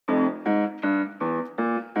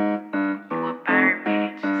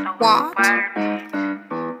What?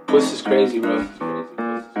 Pussy's crazy, bro.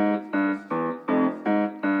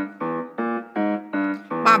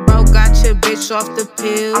 My bro got your bitch off the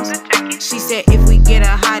pills. She said if we get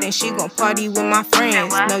her high, then she gon' party with my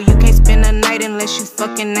friends. No, you can't spend a night unless you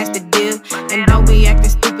fucking, that's the deal. And don't be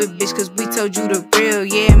acting stupid, bitch, cause we told you the real.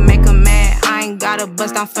 Yeah, make her mad, I ain't gotta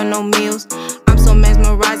bust down for no meals. I'm so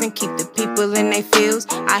mesmerizing, keep the people in they feels.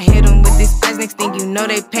 I hit them with this ice, next thing you know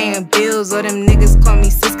they paying bills. Or them niggas call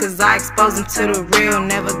me sis cause I expose them to the real.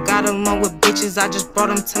 Never got along with bitches, I just brought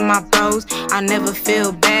them to my bros. I never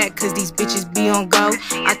feel bad cause these bitches be on go.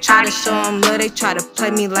 I try to show them love, they try to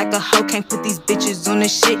play me like a hoe. Can't put these bitches on the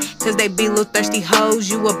shit cause they be little thirsty hoes.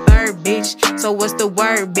 You a bird, bitch, so what's the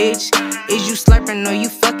word, bitch? Is you slurping or you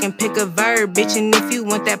fucking pick a verb, bitch? And if you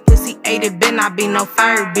want that pussy ate, it better not be no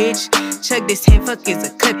fur, bitch. Chug this hand, fuck is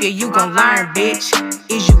a cup, yeah, you gon' learn, bitch.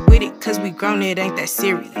 Is you with it? Cause we grown, it ain't that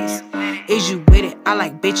serious. Is you with it? I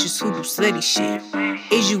like bitches who do slutty shit.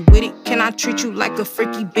 Is you with it? Can I treat you like a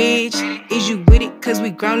freaky bitch? Is you with it? Cause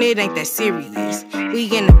we grown, it ain't that serious. We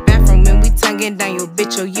in the bathroom and we tonguing down your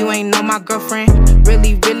bitch. Oh, you ain't know my girlfriend?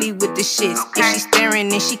 Really, really with the shits. If she staring,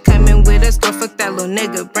 then she coming with us. Go fuck that little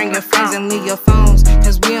nigga. Bring your friends and leave your phones,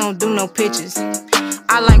 cause we don't do no pictures.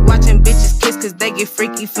 I like watching bitches kiss cause they get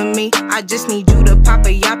freaky for me. I just need you to pop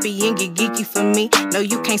a yappy and get geeky for me. No,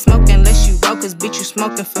 you can't smoke unless you roll cause bitch you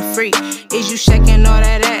smoking for free. Is you shaking all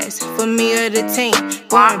that ass for me or the team?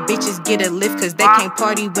 Boring bitches get a lift cause they can't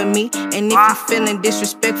party with me. And if you feeling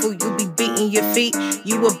disrespectful, you be beating your feet.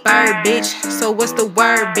 You a bird, bitch, so what's the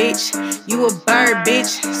word, bitch? You a bird,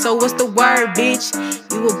 bitch, so what's the word, bitch?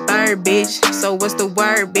 You a bird, bitch, so what's the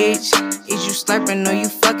word, bitch? Is you slurping or you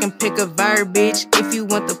fucking pick a verb, bitch? If you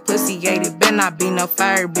want the pussy ate, it better not be no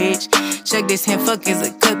fur, bitch. Check this hand, fuck is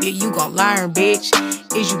a cup, yeah, you gon' learn, bitch.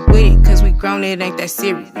 Is you with it? Cause we grown, it ain't that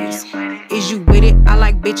serious. Is you with it? I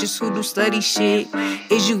like bitches who do slutty shit.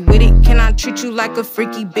 Is you with it? Can I treat you like a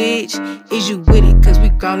freaky bitch? Is you with it? Cause we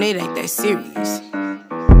grown, it ain't that serious.